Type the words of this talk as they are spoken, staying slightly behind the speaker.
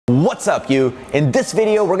What's up, you? In this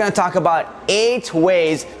video, we're gonna talk about 8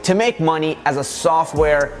 ways to make money as a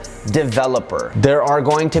software developer. There are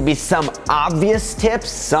going to be some obvious tips,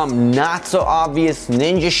 some not so obvious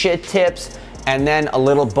ninja shit tips, and then a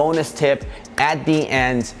little bonus tip at the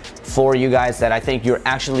end for you guys that I think you're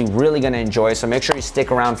actually really gonna enjoy. So make sure you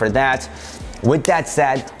stick around for that. With that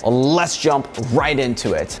said, let's jump right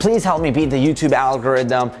into it. Please help me beat the YouTube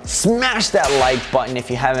algorithm. Smash that like button if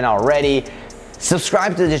you haven't already.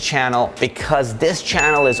 Subscribe to the channel because this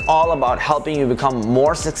channel is all about helping you become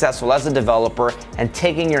more successful as a developer and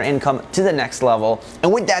taking your income to the next level.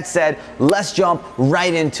 And with that said, let's jump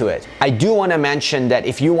right into it. I do want to mention that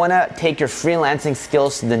if you want to take your freelancing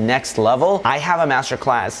skills to the next level, I have a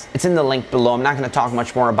masterclass. It's in the link below. I'm not going to talk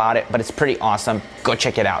much more about it, but it's pretty awesome. Go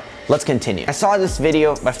check it out. Let's continue. I saw this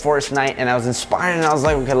video my first night and I was inspired and I was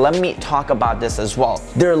like, okay, let me talk about this as well.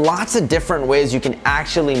 There are lots of different ways you can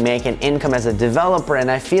actually make an income as a developer, and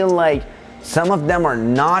I feel like some of them are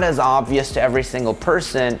not as obvious to every single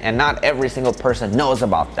person and not every single person knows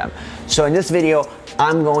about them. So in this video,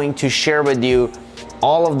 I'm going to share with you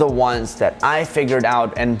all of the ones that I figured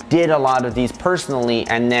out and did a lot of these personally,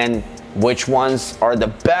 and then which ones are the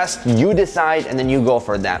best, you decide, and then you go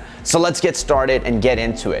for them. So let's get started and get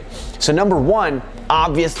into it. So number one,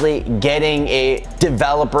 obviously getting a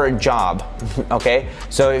developer job, okay?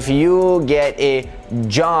 So if you get a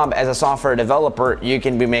job as a software developer, you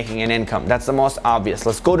can be making an income. That's the most obvious.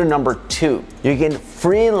 Let's go to number two. You can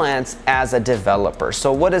freelance as a developer.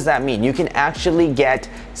 So what does that mean? You can actually get,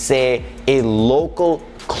 say, a local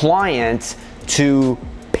client to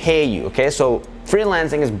pay you, okay? So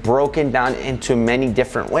freelancing is broken down into many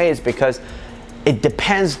different ways because it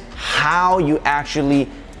depends how you actually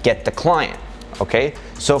get the client, okay?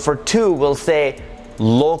 So for two, we'll say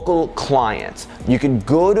local clients. You could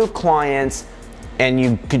go to clients and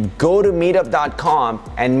you could go to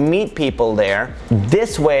meetup.com and meet people there.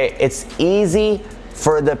 This way, it's easy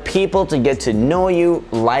for the people to get to know you,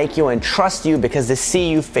 like you, and trust you because they see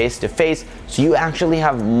you face to face. So you actually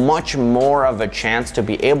have much more of a chance to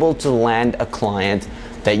be able to land a client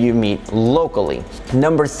that you meet locally.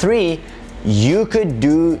 Number three, you could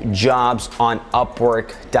do jobs on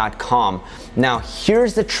UpWork.com. Now,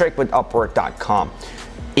 here's the trick with UpWork.com.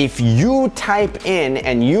 If you type in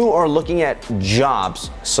and you are looking at jobs,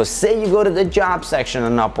 so say you go to the job section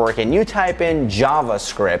on Upwork and you type in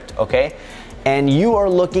JavaScript, okay? And you are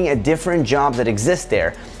looking at different jobs that exist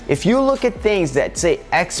there. If you look at things that say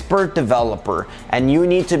expert developer and you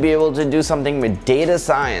need to be able to do something with data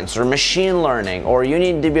science or machine learning, or you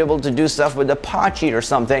need to be able to do stuff with Apache or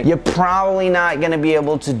something, you're probably not gonna be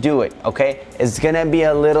able to do it, okay? It's gonna be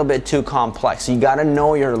a little bit too complex. You gotta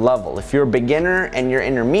know your level. If you're a beginner and you're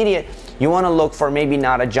intermediate, you want to look for maybe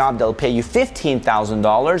not a job that'll pay you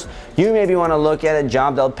 $15,000. You maybe want to look at a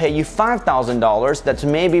job that'll pay you $5,000 that's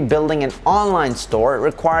maybe building an online store. It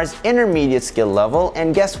requires intermediate skill level,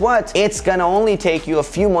 and guess what? It's gonna only take you a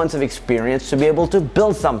few months of experience to be able to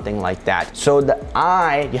build something like that. So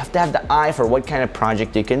you have to have the eye for what kind of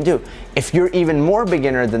project you can do. If you're even more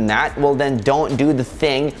beginner than that, well then don't do the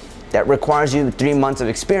thing that requires you 3 months of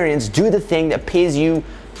experience. Do the thing that pays you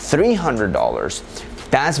 $300.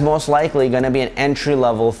 That's most likely gonna be an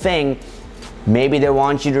entry-level thing. Maybe they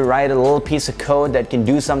want you to write a little piece of code that can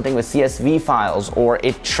do something with CSV files, or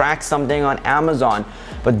it tracks something on Amazon.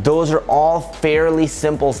 But those are all fairly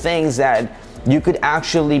simple things that you could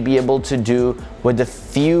actually be able to do with a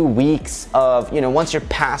few weeks of, once you're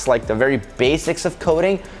past like the very basics of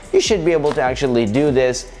coding, you should be able to actually do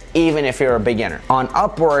this even if you're a beginner. On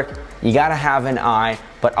Upwork, you gotta have an eye,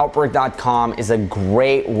 but Upwork.com is a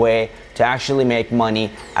great way to actually make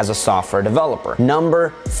money as a software developer. Number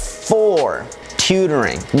 4,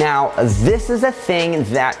 tutoring. Now, this is a thing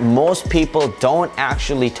that most people don't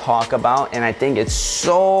actually talk about, and I think it's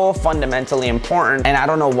so fundamentally important, and I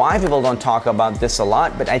don't know why people don't talk about this a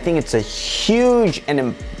lot, but I think it's a huge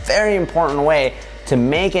and very important way to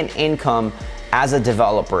make an income as a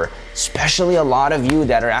developer, especially a lot of you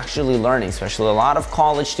that are actually learning, especially a lot of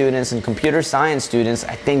college students and computer science students.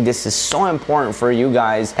 I think this is so important for you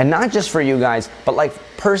guys, and not just for you guys, but like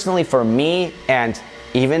personally for me and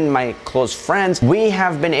even my close friends. We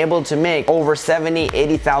have been able to make over $70,000,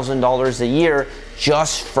 $80,000 a year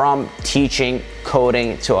just from teaching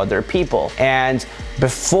coding to other people. And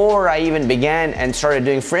before I even began and started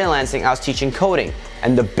doing freelancing, I was teaching coding.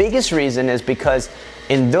 And the biggest reason is because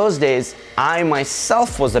in those days, I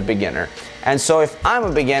myself was a beginner. And so if I'm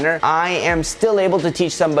a beginner, I am still able to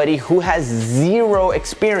teach somebody who has 0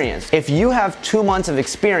 experience. If you have 2 months of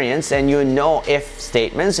experience and you know if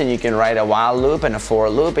statements and you can write a while loop and a for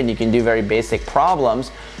loop and you can do very basic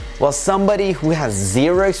problems, Well, somebody who has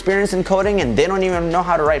zero experience in coding and they don't even know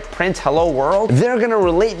how to write print hello world, they're gonna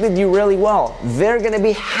relate with you really well. They're gonna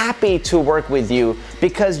be happy to work with you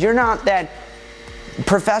because you're not that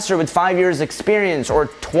professor with 5 years experience or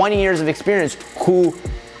 20 years of experience who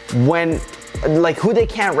they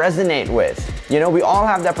can't resonate with. You know, we all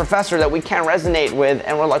have that professor that we can't resonate with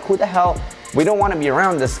and we're like, who the hell? We don't want to be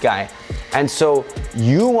around this guy. And so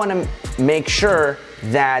you want to make sure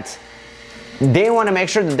that they want to make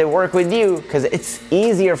sure that they work with you because it's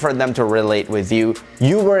easier for them to relate with you.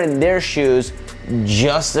 You were in their shoes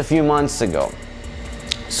just a few months ago.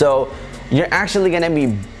 So you're actually going to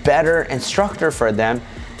be better instructor for them,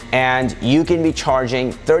 and you can be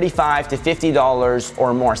charging $35 to $50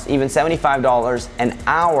 or more, even $75 an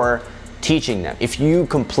hour teaching them. If you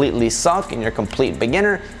completely suck and you're a complete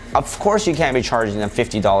beginner, of course you can't be charging them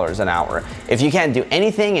 $50 an hour. If you can't do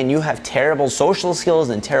anything and you have terrible social skills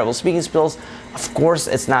and terrible speaking skills, of course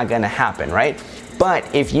it's not gonna happen, right?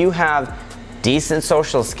 But if you have decent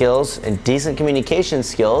social skills and decent communication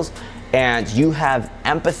skills and you have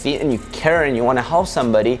empathy and you care and you wanna help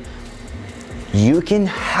somebody, you can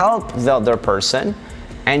help the other person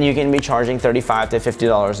and you can be charging $35 to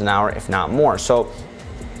 $50 an hour, if not more. So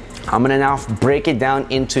I'm gonna now break it down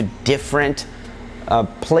into different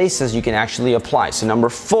places you can actually apply. So number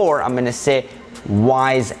 4, I'm gonna say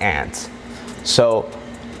WiseAnt. So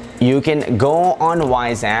you can go on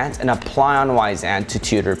WiseAnt and apply on WiseAnt to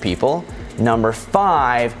tutor people. Number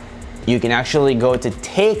 5, you can actually go to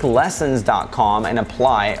takelessons.com and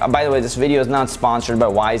apply. By the way, this video is not sponsored by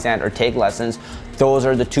WiseAnt or Take Lessons. Those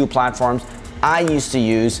are the 2 platforms I used to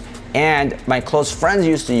use and my close friends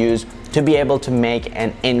used to use to be able to make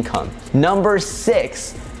an income. Number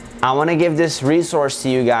 6, I wanna give this resource to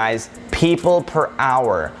you guys, people per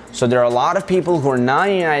hour. So there are a lot of people who are not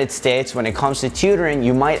in the United States. When it comes to tutoring,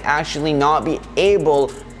 you might actually not be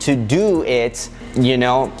able to do it, you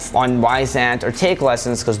know, on WiseAnt or Take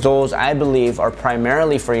Lessons, because those, I believe, are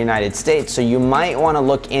primarily for United States. So you might wanna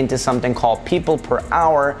look into something called people per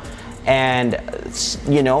hour and,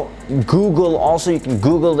 you know, Google, also you can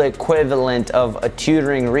Google the equivalent of a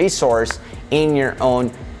tutoring resource in your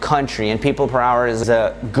own country, and people per hour is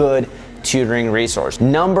a good tutoring resource.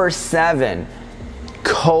 Number 7,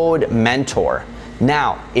 CodeMentor.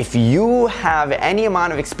 Now, if you have any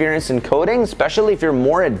amount of experience in coding, especially if you're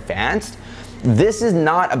more advanced, this is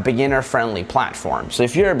not a beginner-friendly platform. So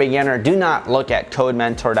if you're a beginner, do not look at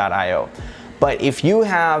CodeMentor.io. But if you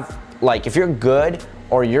have, like, if you're good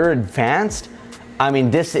or you're advanced, I mean,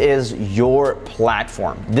 this is your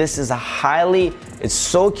platform. This is it's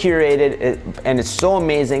so curated and it's so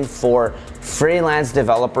amazing for freelance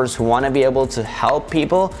developers who want to be able to help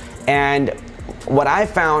people. And what I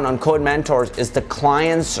found on CodeMentor is the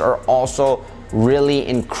clients are also really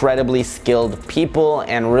incredibly skilled people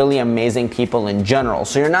and really amazing people in general.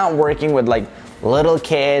 So you're not working with like little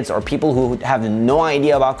kids or people who have no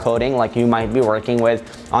idea about coding like you might be working with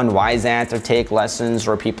on WiseAnt or Take Lessons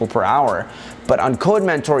or people per hour. But on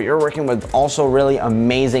CodeMentor, you're working with also really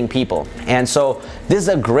amazing people. And so this is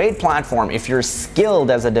a great platform if you're skilled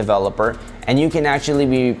as a developer, and you can actually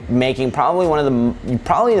be making probably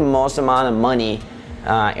the most amount of money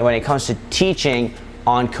when it comes to teaching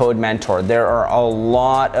on CodeMentor. There are a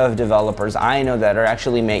lot of developers I know that are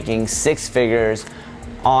actually making 6 figures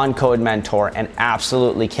on CodeMentor and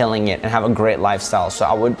absolutely killing it and have a great lifestyle. So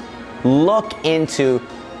I would look into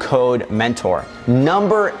CodeMentor.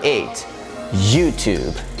 Number 8,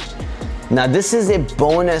 YouTube. Now this is a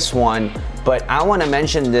bonus one, but I want to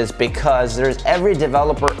mention this because every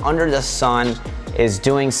developer under the sun is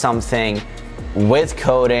doing something with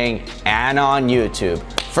coding and on YouTube.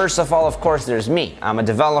 First of all, of course, there's me. I'm a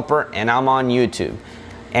developer and I'm on YouTube.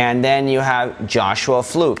 And then you have Joshua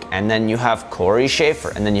Fluke, and then you have Corey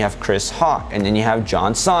Schaefer, and then you have Chris Hawk, and then you have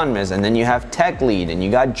John Sonmez, and then you have Tech Lead, and you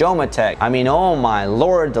got Jomatech. I mean, oh my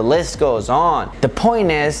Lord, the list goes on. The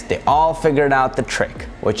point is, they all figured out the trick,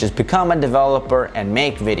 which is become a developer and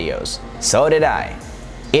make videos. So did I.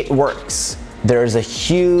 It works. There's a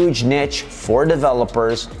huge niche for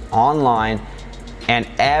developers online, and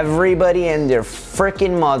everybody and their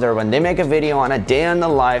freaking mother, when they make a video on a day in the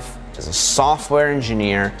life as a software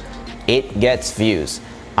engineer, it gets views.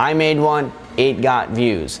 I made one, it got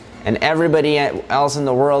views. And everybody else in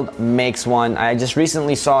the world makes one. I just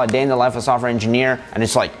recently saw a day in the life of a software engineer, and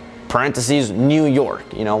it's like parentheses New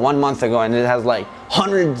York, you know, 1 month ago, and it has like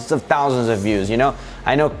hundreds of thousands of views, you know.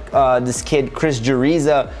 I know this kid, Chris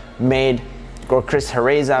Juriza, made or Chris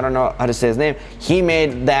Herreza, I don't know how to say his name, he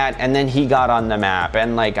made that and then he got on the map.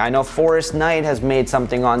 And like, I know Forrest Knight has made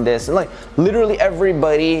something on this. And like, literally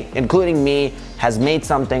everybody, including me, has made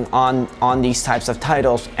something on these types of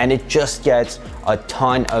titles, and it just gets a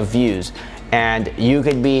ton of views. And you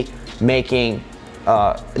could be making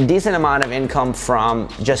a decent amount of income from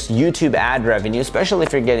just YouTube ad revenue, especially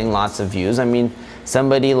if you're getting lots of views. I mean,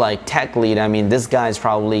 somebody like Tech Lead, I mean, this guy's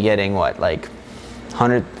probably getting what, like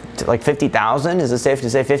 50,000? Is it safe to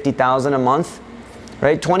say 50,000 a month,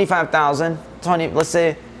 right? 25,000, let's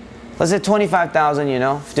say 25,000, you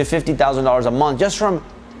know, to $50,000 a month just from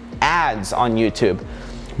ads on YouTube.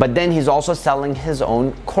 But then he's also selling his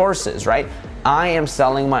own courses, right? I am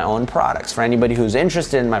selling my own products. For anybody who's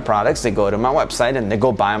interested in my products, they go to my website and they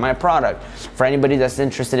go buy my product. For anybody that's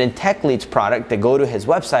interested in Tech Lead's product, they go to his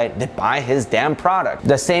website, they buy his damn product.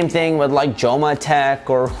 The same thing with like Joma Tech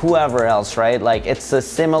or whoever else, right? Like, it's a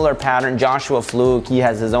similar pattern. Joshua Fluke, he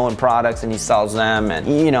has his own products and he sells them. And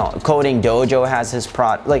you know, Coding Dojo has his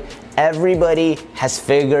product. Like, everybody has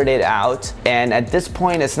figured it out. And at this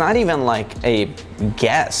point, it's not even like a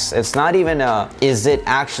guess. It's not even a, is it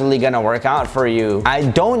actually gonna work out for you? I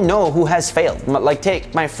don't know who has failed. Like,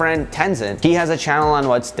 take my friend Tenzin. He has a channel on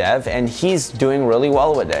What's Dev and he's doing really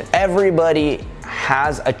well with it. Everybody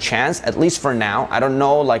has a chance, at least for now. I don't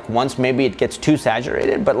know, like once maybe it gets too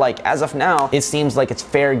saturated, but like as of now, it seems like it's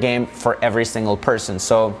fair game for every single person.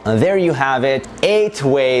 So there you have it, 8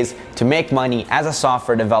 ways to make money as a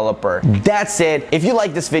software developer. That's it. If you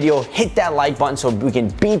like this video, hit that like button so we can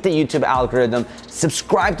beat the YouTube algorithm.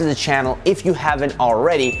 Subscribe to the channel if you haven't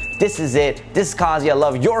already. This is it. This is Kazi. I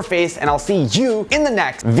love your face and I'll see you in the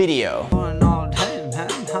next video.